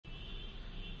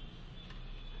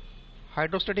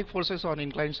Hydrostatic forces on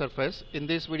inclined surface. In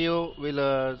this video,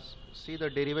 we'll see the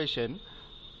derivation,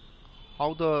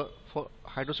 how the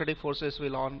hydrostatic forces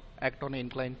will act on an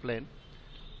inclined plane.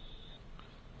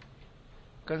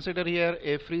 Consider here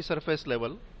a free surface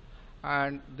level,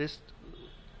 and there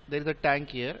is a tank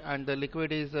here, and the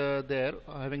liquid is there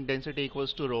having density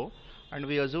equals to rho, and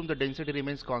we assume the density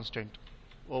remains constant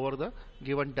over the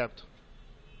given depth.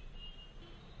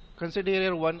 Consider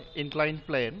here one inclined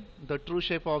plane. The true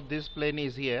shape of this plane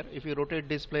is here. If you rotate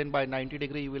this plane by 90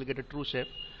 degree, you will get a true shape.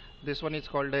 This one is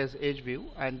called as edge view,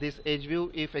 and this edge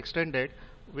view, if extended,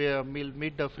 will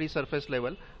meet the free surface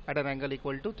level at an angle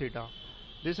equal to theta.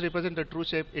 This represents the true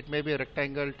shape. It may be a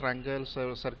rectangle, triangle,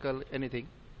 circle, anything.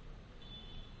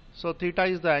 So theta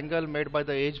is the angle made by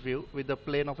the edge view with the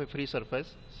plane of a free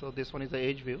surface. So this one is the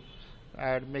edge view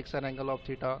and makes an angle of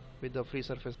theta with the free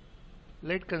surface.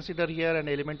 Let's consider here an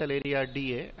elemental area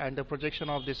dA, and the projection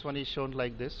of this one is shown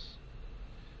like this.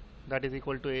 That is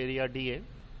equal to area dA.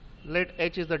 Let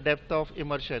h is the depth of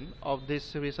immersion of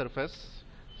this free surface.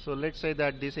 So let's say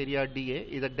that this area dA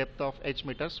is the depth of h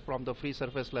meters from the free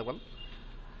surface level.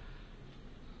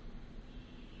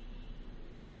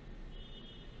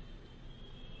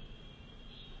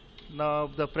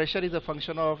 Now the pressure is a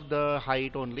function of the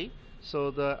height only.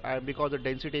 So because the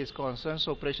density is constant,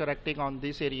 so pressure acting on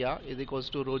this area is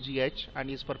equals to rho gh and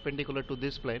is perpendicular to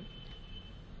this plane.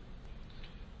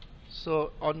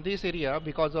 So on this area,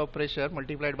 because of pressure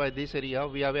multiplied by this area,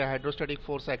 we have a hydrostatic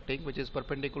force acting which is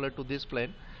perpendicular to this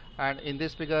plane, and in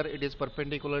this figure it is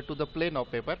perpendicular to the plane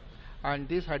of paper. And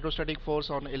this hydrostatic force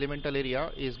on elemental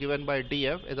area is given by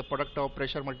dF as a product of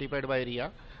pressure multiplied by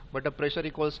area, but the pressure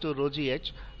equals to rho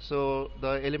gh, so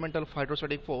the elemental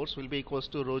hydrostatic force will be equals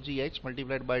to rho gh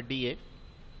multiplied by dA.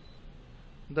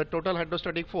 The total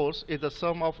hydrostatic force is the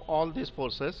sum of all these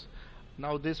forces.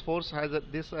 Now this force has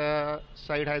this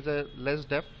side has a less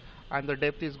depth, and the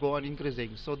depth is go on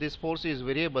increasing, so this force is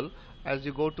variable as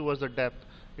you go towards the depth.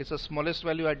 It's the smallest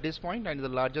value at this point and the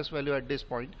largest value at this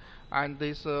point, and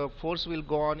this force will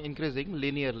go on increasing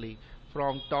linearly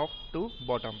from top to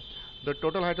bottom. The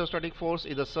total hydrostatic force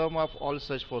is the sum of all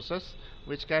such forces,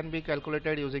 which can be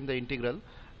calculated using the integral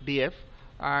dF.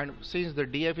 And since the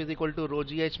dF is equal to rho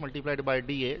gh multiplied by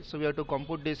dA, so we have to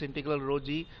compute this integral rho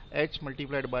gh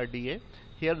multiplied by dA.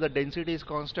 Here the density is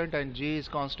constant and g is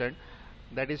constant,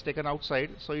 that is taken outside,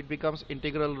 so it becomes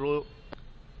integral rho.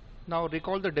 Now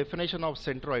recall the definition of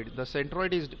centroid. The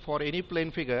centroid is for any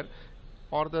plane figure,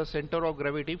 or the center of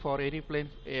gravity for any plane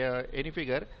any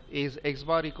figure is x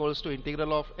bar equals to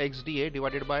integral of x dA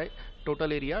divided by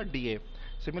total area dA.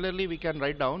 Similarly, we can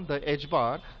write down the h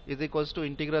bar is equals to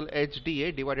integral h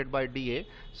dA divided by dA.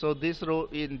 So this rho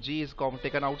in g is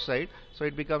taken outside, so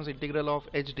it becomes integral of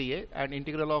h dA, and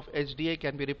integral of h dA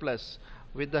can be replaced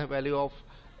with the value of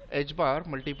h bar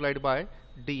multiplied by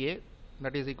dA,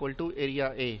 that is equal to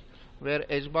area A, where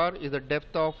h bar is the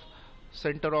depth of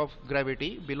center of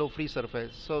gravity below free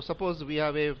surface. So suppose we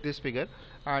have this figure,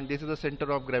 and this is the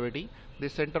center of gravity.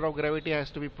 This center of gravity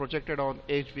has to be projected on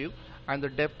edge view, and the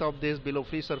depth of this below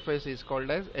free surface is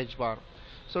called as h bar.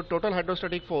 So total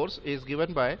hydrostatic force is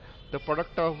given by the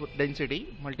product of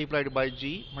density multiplied by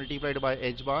g multiplied by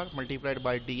h bar multiplied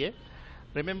by dA.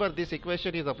 Remember, this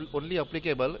equation is only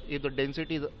applicable if the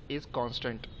density is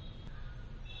constant.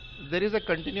 There is a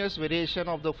continuous variation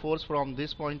of the force from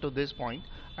this point to this point,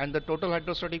 and the total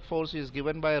hydrostatic force is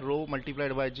given by rho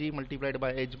multiplied by g multiplied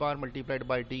by h bar multiplied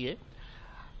by dA.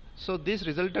 So this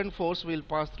resultant force will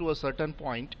pass through a certain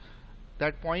point.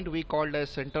 That point we called as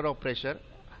center of pressure.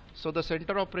 So the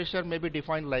center of pressure may be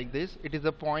defined like this. It is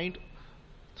the point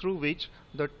through which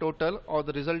the total or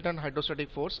the resultant hydrostatic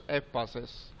force F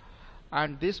passes,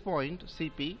 and this point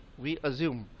Cp we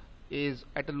assume is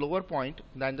at a lower point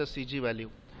than the Cg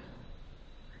value.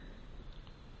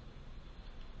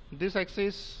 This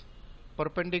axis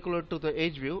perpendicular to the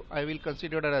edge view I will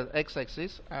consider it as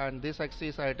x-axis, and this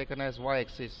axis I have taken as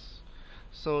y-axis.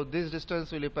 So this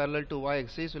distance will be parallel to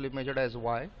y-axis, will be measured as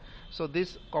y. So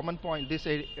this common point, this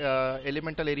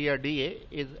elemental area dA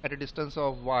is at a distance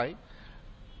of y,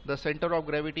 the center of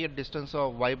gravity at distance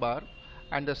of y bar,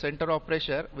 and the center of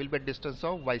pressure will be at distance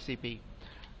of yCp.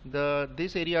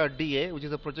 This area dA, which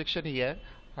is a projection here,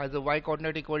 has a y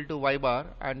coordinate equal to y bar,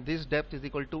 and this depth is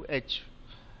equal to h,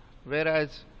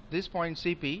 whereas this point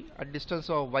Cp at distance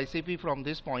of yCp from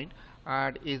this point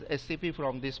and is SCP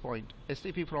from this point,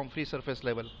 SCP from free surface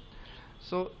level.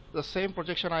 So the same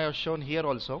projection I have shown here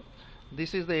also.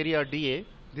 This is the area dA,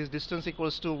 this distance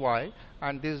equals to y,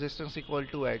 and this distance equal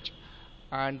to h,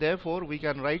 and therefore we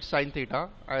can write sin theta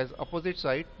as opposite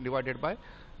side divided by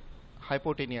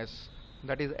hypotenuse,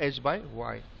 that is h by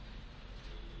y.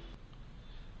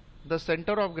 the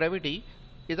center of gravity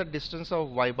is a distance of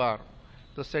y bar.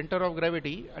 The center of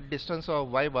gravity at distance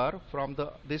of y bar from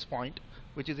this point,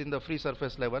 which is in the free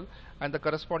surface level, and the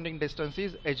corresponding distance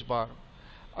is h bar.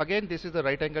 Again, this is a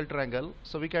right angle triangle,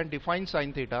 so we can define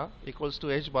sin theta equals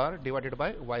to h bar divided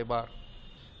by y bar.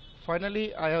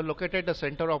 Finally, I have located the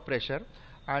center of pressure,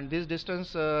 and this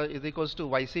distance is equals to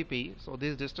ycp. So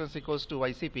this distance equals to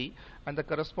ycp, and the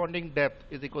corresponding depth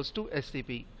is equals to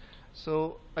scp.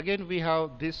 So again, we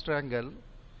have this triangle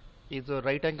is a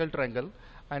right angle triangle,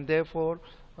 and therefore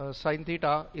sin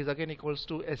theta is again equals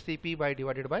to scp by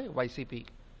divided by ycp.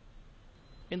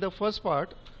 In the first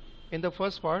part,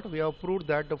 we have proved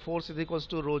that the force is equals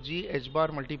to rho g h bar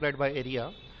multiplied by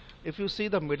area. If you see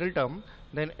the middle term,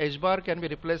 then h bar can be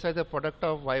replaced as a product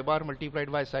of y bar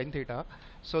multiplied by sin theta.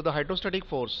 So the hydrostatic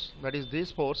force, that is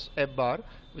this force F bar,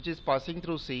 which is passing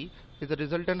through C, is the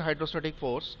resultant hydrostatic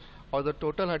force, or the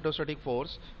total hydrostatic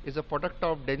force is a product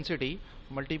of density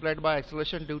multiplied by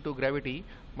acceleration due to gravity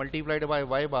multiplied by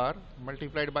y bar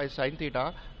multiplied by sin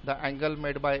theta, the angle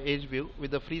made by edge view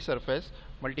with the free surface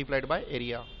multiplied by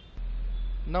area.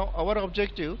 Now our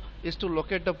objective is to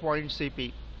locate the point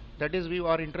Cp. That is, we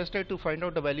are interested to find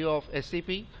out the value of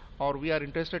scp, or we are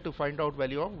interested to find out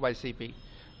value of ycp.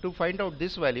 To find out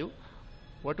this value,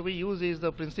 what we use is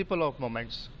the principle of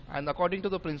moments, and according to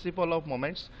the principle of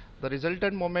moments, the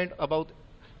resultant moment about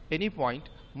any point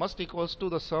must equals to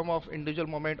the sum of individual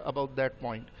moment about that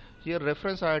point. Here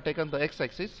reference I have taken the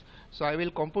x-axis, so I will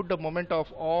compute the moment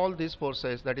of all these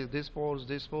forces, that is this force,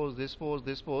 this force, this force,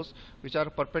 this force, which are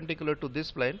perpendicular to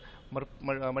this plane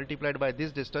multiplied by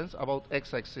this distance about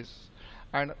x-axis,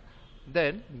 and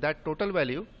then that total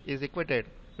value is equated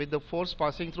with the force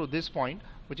passing through this point,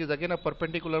 which is again a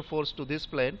perpendicular force to this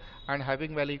plane and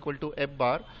having value equal to F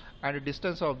bar, and the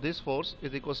distance of this force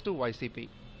is equals to ycp.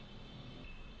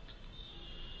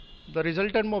 The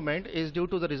resultant moment is due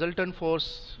to the resultant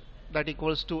force that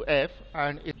equals to F,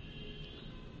 and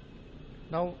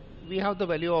now we have the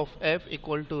value of F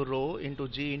equal to rho into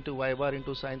g into y bar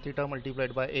into sin theta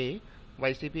multiplied by a,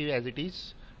 ycp as it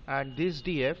is, and this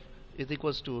df is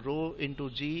equals to rho into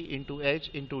g into h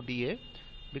into dA,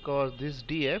 because this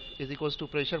df is equals to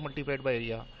pressure multiplied by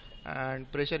area,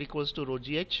 and pressure equals to rho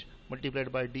gh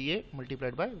multiplied by dA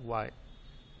multiplied by y.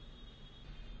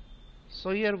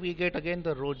 So here we get again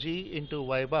the rho g into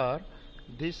y bar,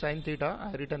 this sin theta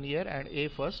I written here, and a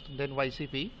first, then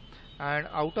ycp, and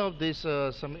out of this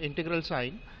some integral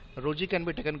sign, rho g can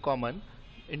be taken common,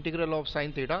 integral of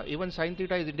sin theta, even sin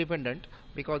theta is independent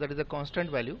because that is a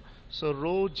constant value, so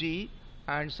rho g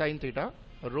and sin theta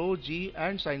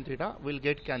will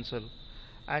get cancelled,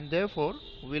 and therefore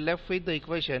we left with the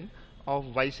equation of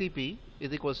ycp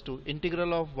is equals to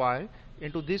integral of y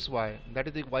into this y, that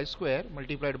is the y square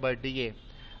multiplied by dA,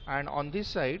 and on this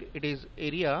side it is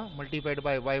area multiplied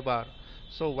by y bar,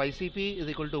 so ycp is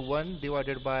equal to 1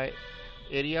 divided by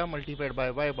area multiplied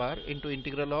by y bar into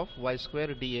integral of y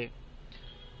square dA.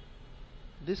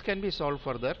 This can be solved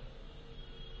further.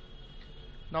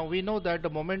 Now we know that the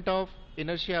moment of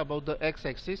inertia about the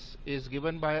x-axis is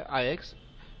given by Ix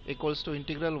equals to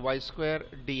integral y square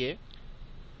dA.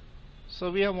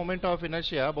 So we have moment of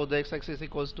inertia about the x-axis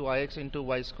equals to Ix into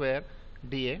y square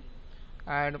dA,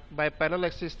 and by parallel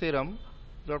axis theorem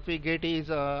what we get is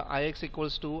Ix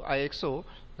equals to Ixo,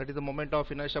 that is the moment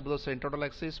of inertia about the central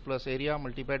axis plus area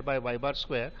multiplied by y bar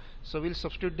square. So we'll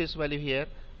substitute this value here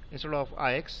instead of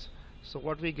Ix. So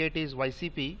what we get is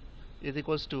ycp is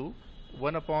equals to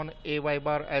 1 upon a y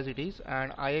bar as it is,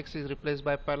 and Ix is replaced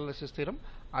by parallel axis theorem,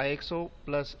 Ixo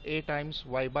plus a times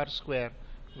y bar square.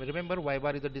 Remember, y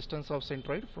bar is the distance of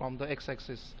centroid from the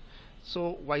x-axis.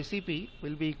 So ycp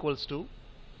will be equals to,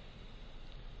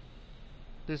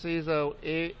 this is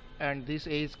a, and this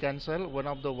a is cancelled, one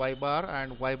of the y bar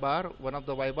and y bar, one of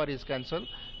the y bar is cancelled,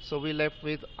 so we left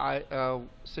with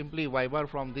simply y bar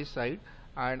from this side,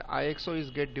 and Ixo is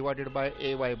get divided by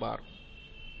a y bar.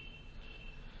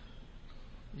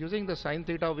 Using the sin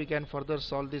theta we can further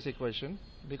solve this equation,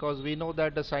 because we know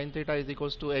that the sin theta is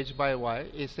equals to h by y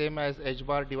is same as h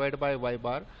bar divided by y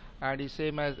bar and is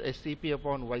same as scp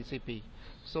upon ycp.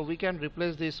 So we can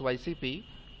replace this ycp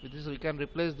with this, we can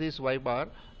replace this y bar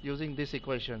using these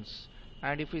equations,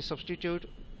 and if we substitute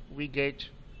we get,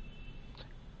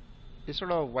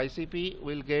 instead of ycp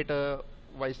we'll get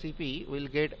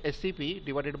scp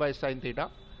divided by sin theta,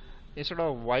 instead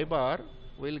of y bar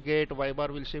we'll get, y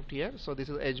bar will shift here, so this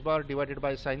is h bar divided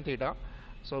by sin theta,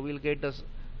 so we'll get this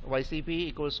ycp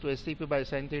equals to scp by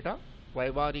sin theta,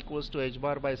 y bar equals to h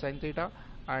bar by sin theta,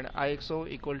 and Ixo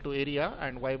equal to area,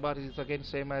 and y bar is again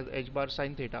same as h bar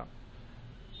sin theta.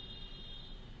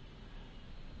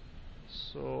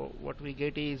 So what we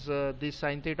get is this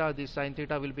sine theta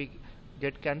will be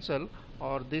get cancelled,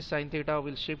 or this sine theta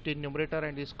will shift in numerator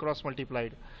and is cross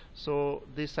multiplied. So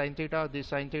this sine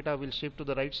theta will shift to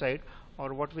the right side,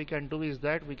 or what we can do is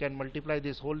that we can multiply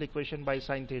this whole equation by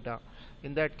sine theta.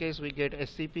 In that case we get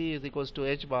SCP is equals to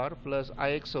h bar plus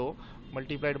IXO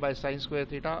multiplied by sine square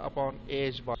theta upon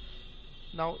AH bar.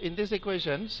 Now in this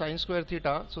equation, sine square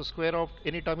theta, so square of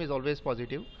any term is always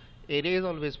positive, area is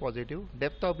always positive,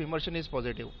 depth of immersion is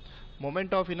positive,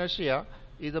 moment of inertia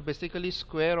is basically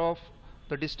square of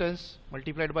the distance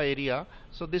multiplied by area,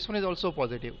 so this one is also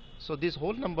positive. So this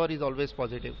whole number is always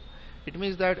positive. It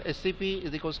means that SCP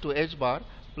is equals to h bar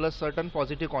plus certain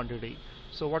positive quantity.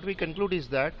 So what we conclude is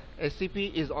that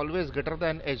SCP is always greater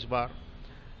than h bar,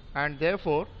 and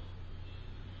therefore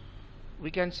we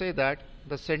can say that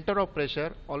the center of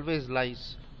pressure always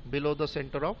lies below the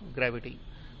center of gravity.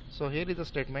 So here is the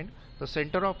statement: the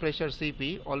center of pressure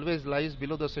Cp always lies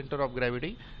below the center of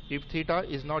gravity if theta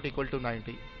is not equal to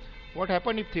 90. What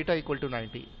happens if theta equal to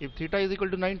 90? If theta is equal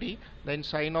to 90, then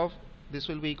sine of this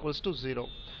will be equals to 0.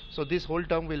 So this whole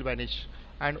term will vanish,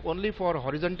 and only for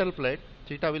horizontal plate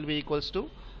theta will be equals to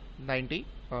 90.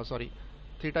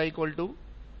 Theta equal to,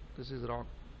 this is wrong.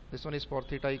 This one is for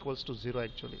theta equals to 0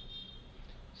 actually.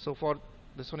 So for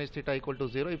this one is theta equal to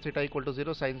 0. If theta equal to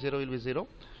 0, sine 0 will be 0,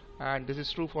 and this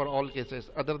is true for all cases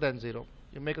other than 0.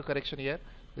 You make a correction here.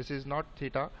 This is not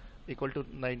theta equal to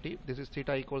 90. This is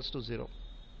theta equals to 0.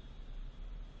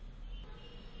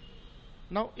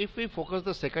 Now if we focus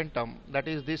the second term, that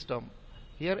is this term,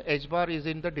 here h bar is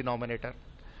in the denominator,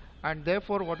 and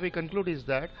therefore what we conclude is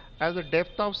that as the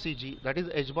depth of CG, that is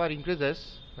h bar,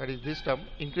 increases, that is this term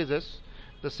increases,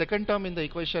 the second term in the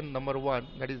equation number 1,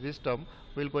 that is this term,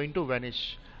 will going to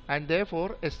vanish, and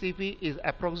therefore SCP is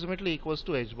approximately equals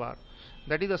to h bar.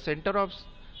 That is the center of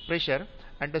pressure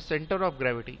and the center of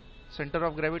gravity. Center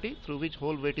of gravity through which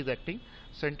whole weight is acting,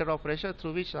 center of pressure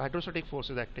through which hydrostatic force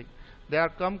is acting. They are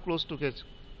come close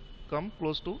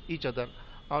to each other,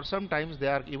 or sometimes they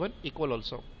are even equal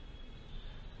also.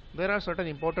 There are certain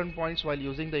important points while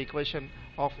using the equation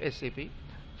of SCP.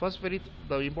 First,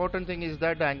 the important thing is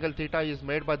that the angle theta is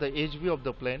made by the edge view of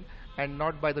the plane and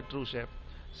not by the true shape.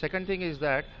 Second thing is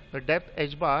that the depth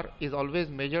h bar is always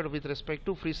measured with respect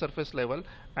to free surface level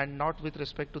and not with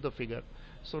respect to the figure.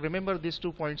 So remember these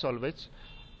 2 points always,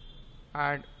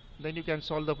 and then you can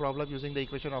solve the problem using the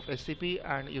equation of SCP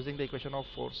and using the equation of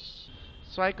force.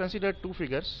 So I considered 2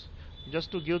 figures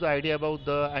just to give the idea about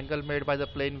the angle made by the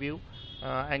plane view,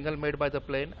 angle made by the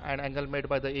plane, and angle made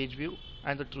by the edge view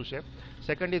and the true shape.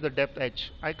 Second is the depth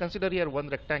h. I consider here one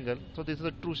rectangle, so this is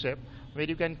the true shape where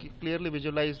you can clearly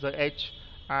visualize the h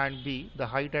and b, the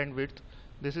height and width.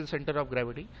 This is center of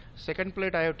gravity. Second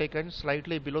plate I have taken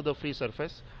slightly below the free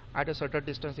surface at a certain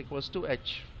distance equals to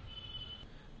h.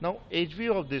 Now edge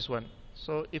view of this one.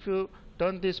 So if you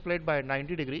turn this plate by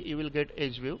 90 degree, you will get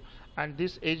edge view, and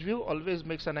this edge view always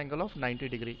makes an angle of 90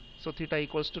 degree. So theta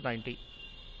equals to 90.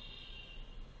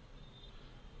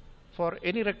 For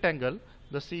any rectangle,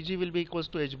 the CG will be equals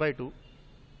to h by 2.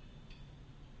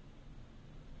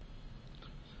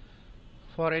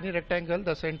 For any rectangle,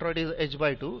 the centroid is h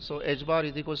by 2, so h bar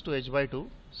is equals to h by 2.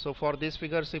 So for this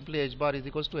figure, simply h bar is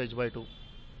equals to h by 2.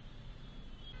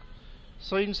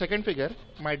 So in second figure,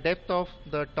 my depth of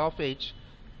the top edge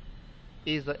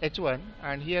is the h1,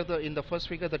 and here in the first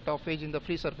figure the top edge in the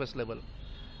free surface level,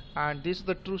 and this is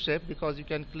the true shape because you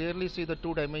can clearly see the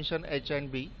 2 dimension h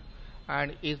and b,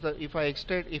 and if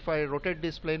I rotate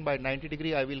this plane by 90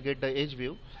 degree, I will get the edge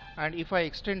view, and if I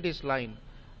extend this line,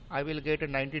 I will get a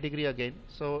 90 degree again.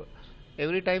 So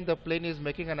every time the plane is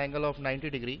making an angle of 90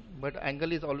 degree, but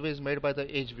angle is always made by the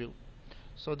edge view.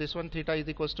 So this one theta is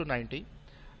equals to 90,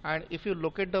 and if you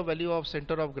look at the value of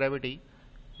center of gravity,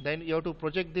 then you have to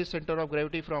project this center of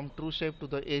gravity from true shape to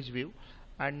the edge view,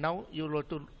 and now you have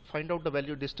to find out the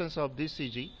value distance of this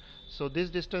CG. So this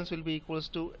distance will be equals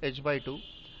to h by 2,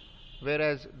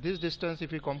 whereas this distance,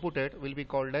 if you compute it, will be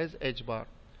called as h bar.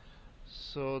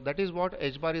 So that is what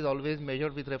h bar is always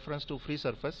measured with reference to free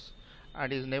surface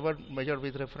and is never measured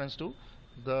with reference to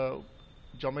the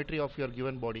geometry of your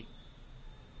given body.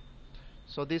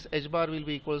 So this h bar will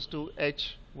be equals to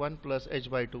h1 plus h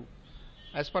by 2.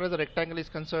 As far as the rectangle is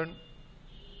concerned,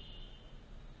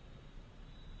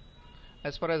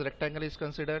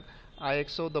 considered,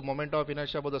 IXO, the moment of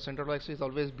inertia about the central axis, is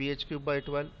always bh cube by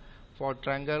 12. For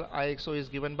triangle, IXO is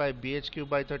given by bh cube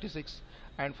by 36,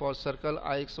 and for circle,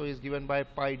 IXO is given by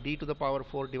pi d to the power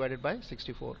 4 divided by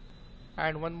 64.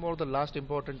 And one more, the last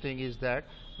important thing is that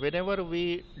whenever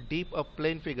we deep a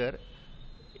plane figure,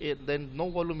 then no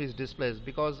volume is displaced,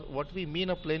 because what we mean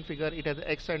a plane figure, it has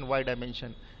x and y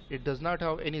dimension. It does not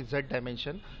have any z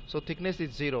dimension, so thickness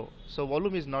is 0. So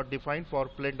volume is not defined for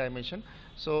plane dimension,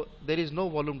 so there is no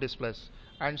volume displaced.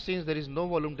 And since there is no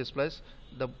volume displaced,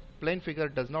 the plane figure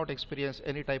does not experience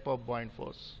any type of buoyant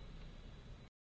force.